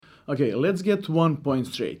Okay, let's get one point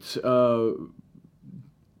straight. What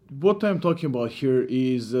I'm talking about here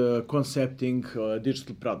is concepting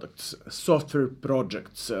digital products, software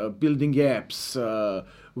projects, building apps,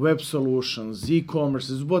 web solutions,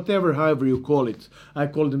 e-commerces, whatever, however you call it. I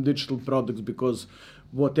call them digital products because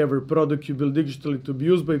whatever product you build digitally to be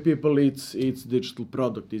used by people, it's digital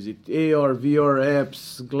product. Is it AR, VR,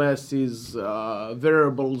 apps, glasses,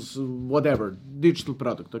 wearables, whatever, digital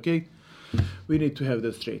product, okay? We need to have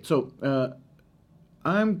that straight. So,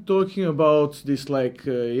 I'm talking about this like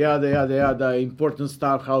yada, important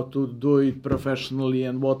stuff, how to do it professionally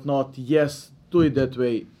and whatnot. Yes, do it that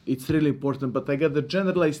way. It's really important, but I got to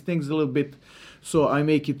generalize things a little bit so I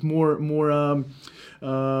make it more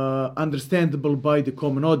understandable by the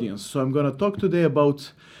common audience. So I'm going to talk today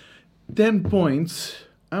about 10 points.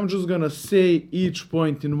 I'm just going to say each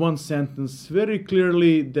point in one sentence very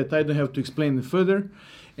clearly that I don't have to explain it further.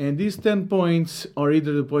 And these 10 points are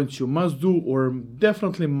either the points you must do or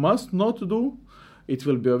definitely must not do, it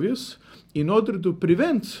will be obvious, in order to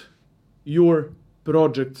prevent your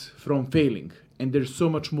project from failing. And there's so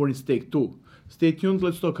much more in stake too. Stay tuned,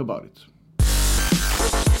 let's talk about it.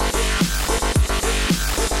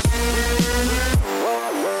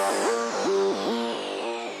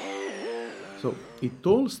 So it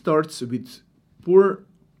all starts with poor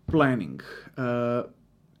planning.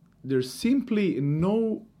 There's simply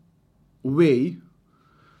no way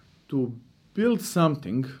to build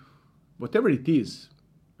something, whatever it is.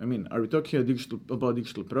 I mean, are we talking about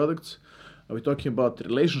digital products? Are we talking about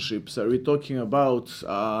relationships? Are we talking about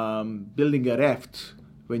building a raft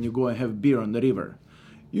when you go and have beer on the river?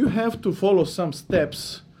 You have to follow some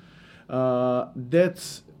steps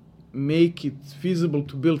that make it feasible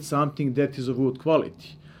to build something that is of good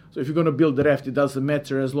quality. So if you're going to build a raft, it doesn't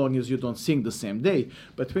matter as long as you don't sink the same day.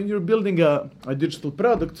 But when you're building a digital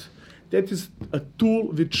product, that is a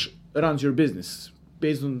tool which runs your business,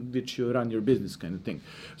 based on which you run your business kind of thing.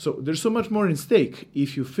 So there's so much more in stake.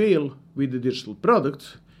 If you fail with the digital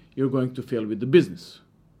product, you're going to fail with the business.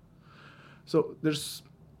 So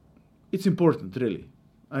it's important, really.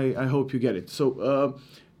 I hope you get it. So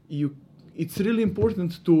it's really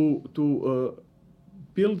important to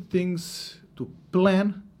build things, to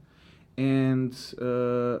plan, and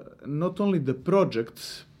not only the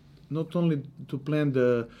project, not only to plan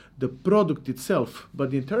the product itself,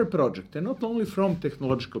 but the entire project, and not only from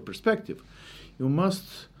technological perspective. You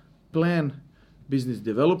must plan business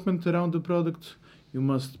development around the product. You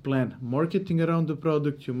must plan marketing around the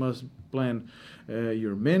product. You must plan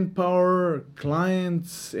your manpower,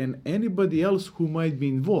 clients, and anybody else who might be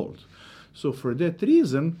involved. So for that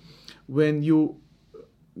reason, when you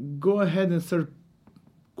go ahead and start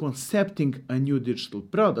concepting a new digital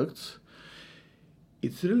product,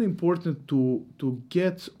 it's really important to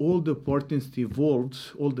get all the parties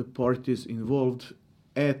involved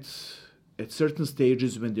at certain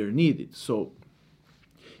stages when they're needed. So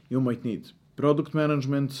you might need product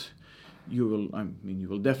management. You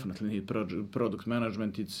will definitely need product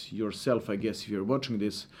management. It's yourself, I guess, if you're watching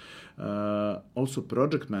this. Also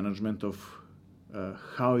project management of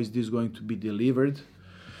how is this going to be delivered.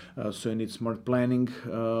 So you need smart planning.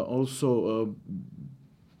 Also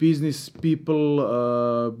business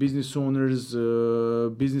people, business owners,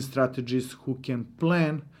 business strategists who can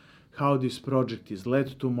plan how this project is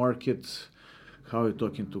led to market, how you're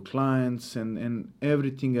talking to clients, and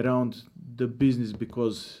everything around the business,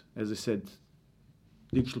 because, as I said,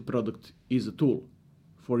 digital product is a tool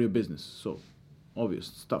for your business. So, obvious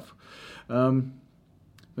stuff.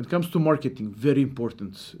 When it comes to marketing, very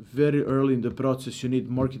important. Very early in the process, you need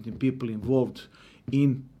marketing people involved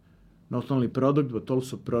in not only product, but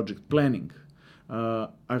also project planning.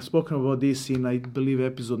 I've spoken about this in, I believe,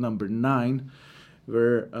 episode number 9,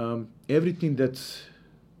 where everything that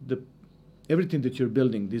you're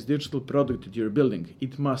building, this digital product that you're building,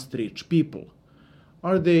 it must reach people.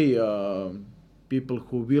 Are they people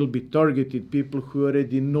who will be targeted, people who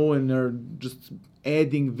already know and are just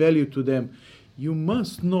adding value to them? You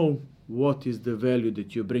must know what is the value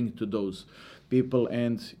that you bring to those people,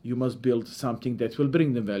 and you must build something that will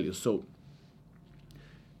bring them value. So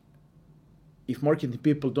if marketing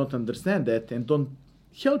people don't understand that and don't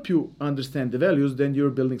help you understand the values, then you're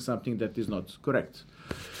building something that is not correct.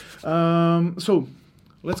 So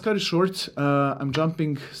let's cut it short. I'm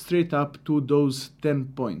jumping straight up to those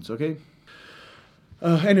 10 points, okay?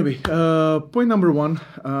 Anyway, point number 1,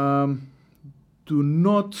 do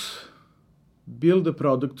not build a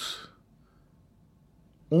product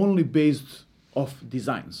only based off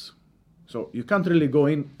designs. So you can't really go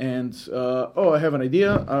in and, I have an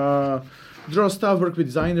idea, draw stuff, work with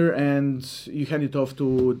designer, and you hand it off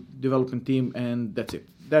to development team, and that's it.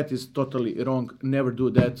 That is totally wrong. Never do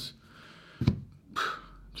that.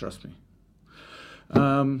 Trust me.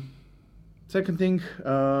 Second thing,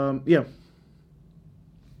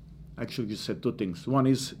 actually you said two things. One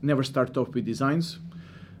is never start off with designs.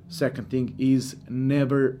 Second thing is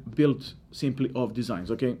never build simply off designs.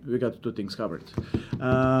 Okay, we got two things covered.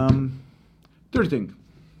 Third thing,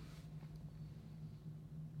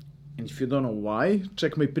 and if you don't know why,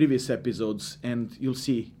 check my previous episodes and you'll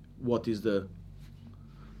see what is the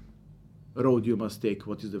road you must take,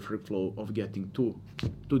 what is the workflow of getting to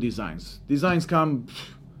designs. Designs come,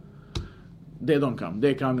 they don't come.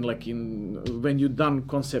 They come when you're done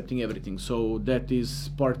concepting everything. So that is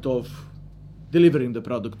part of delivering the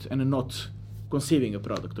product and not conceiving a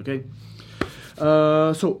product, okay?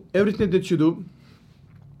 So everything that you do,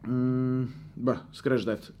 scratch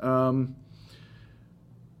that.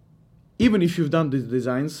 Even if you've done these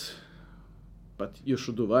designs, but you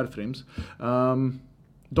should do wireframes,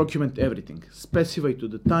 document everything. Specify to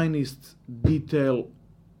the tiniest detail,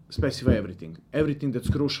 specify everything. Everything that's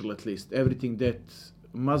crucial at least. Everything that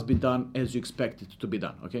must be done as you expect it to be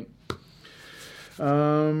done, okay?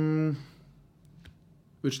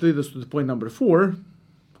 Which leads us to the point number 4,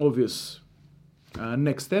 obvious.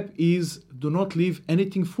 Next step is do not leave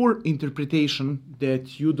anything for interpretation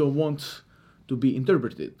that you don't want to be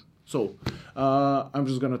interpreted. So I'm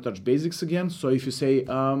just going to touch basics again. So if you say,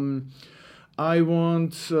 I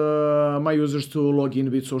want my users to log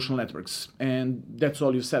in with social networks, and that's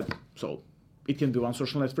all you said. So it can be one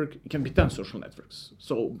social network, it can be 10 social networks.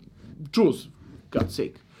 So choose, God's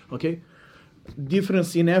sake, okay?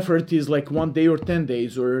 Difference in effort is like 1 day or 10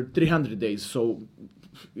 days or 300 days. So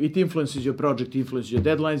it influences your project, influences your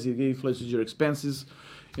deadlines, it influences your expenses.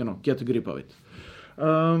 Get a grip of it.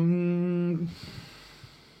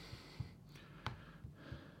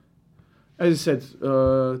 As I said,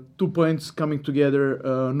 2 points coming together.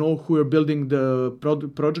 Know who you're building the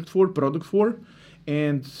product for,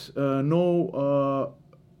 and know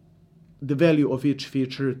the value of each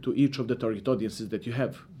feature to each of the target audiences that you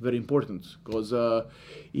have. Very important, because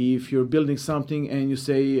if you're building something and you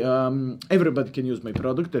say everybody can use my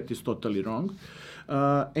product, that is totally wrong.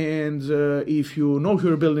 And if you know who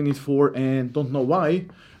you're building it for and don't know why,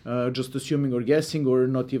 just assuming or guessing or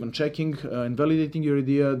not even checking and validating your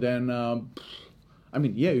idea, then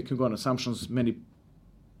you can go on assumptions. Many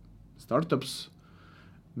startups,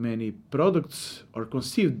 many products are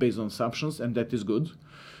conceived based on assumptions, and that is good.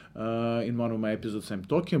 In one of my episodes, I'm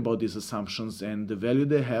talking about these assumptions and the value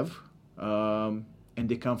they have, and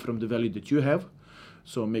they come from the value that you have.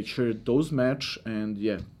 So make sure those match. And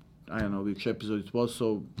I don't know which episode it was.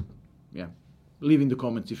 So leave in the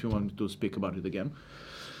comments if you want me to speak about it again.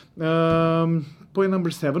 Point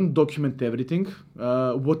number 7: document everything.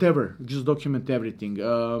 Whatever, just document everything.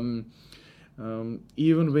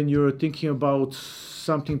 Even when you're thinking about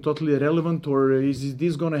something totally irrelevant, or is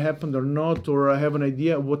this going to happen or not, or I have an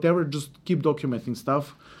idea, whatever, just keep documenting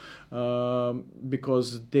stuff,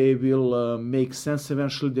 because they will make sense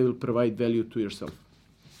eventually. They will provide value to yourself.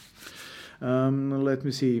 Let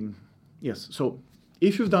me see. Yes, so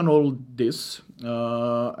if you've done all this,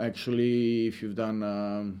 if you've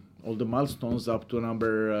done all the milestones up to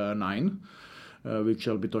number 9, which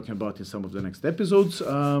I'll be talking about in some of the next episodes,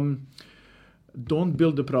 don't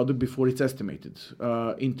build the product before it's estimated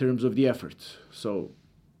in terms of the effort. So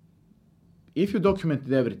if you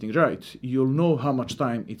documented everything right, you'll know how much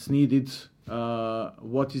time it's needed,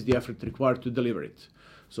 what is the effort required to deliver it.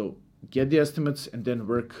 So get the estimates and then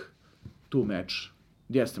work to match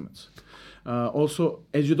the estimates. Also,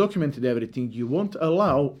 as you documented everything, you won't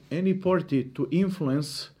allow any party to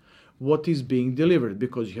influence what is being delivered,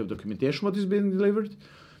 because you have documentation what is being delivered,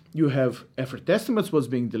 you have effort estimates what's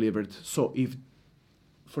being delivered. So if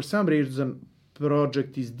for some reason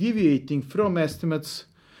project is deviating from estimates,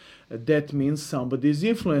 that means somebody is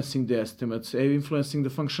influencing the estimates, influencing the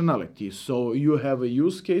functionality. So you have a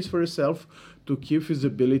use case for yourself to keep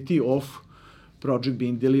feasibility of project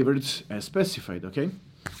being delivered as specified, okay?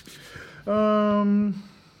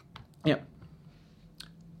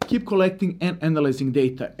 Keep collecting and analyzing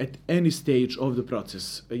data at any stage of the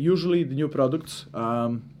process. Usually the new products,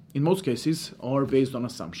 in most cases, are based on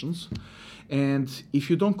assumptions. And if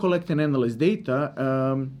you don't collect and analyze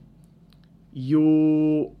data,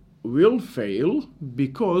 you will fail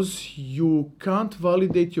because you can't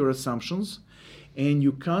validate your assumptions and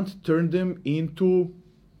you can't turn them into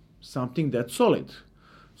something that's solid.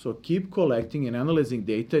 So keep collecting and analyzing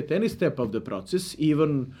data at any step of the process,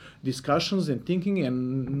 even discussions and thinking,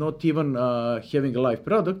 and not even having a live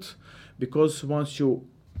product, because once you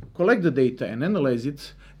collect the data and analyze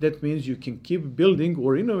it, that means you can keep building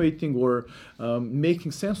or innovating or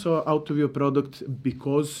making sense out of your product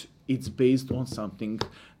because it's based on something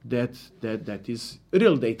that is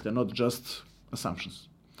real data, not just assumptions.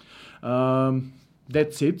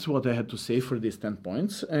 That's it, what I had to say for these 10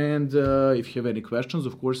 points. And if you have any questions,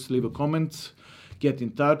 of course, leave a comment, get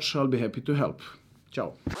in touch. I'll be happy to help.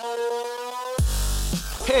 Ciao.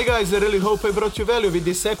 Hey guys, I really hope I brought you value with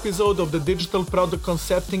this episode of the Digital Product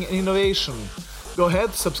Concepting and Innovation. Go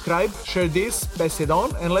ahead, subscribe, share this, pass it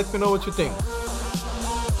on, and let me know what you think.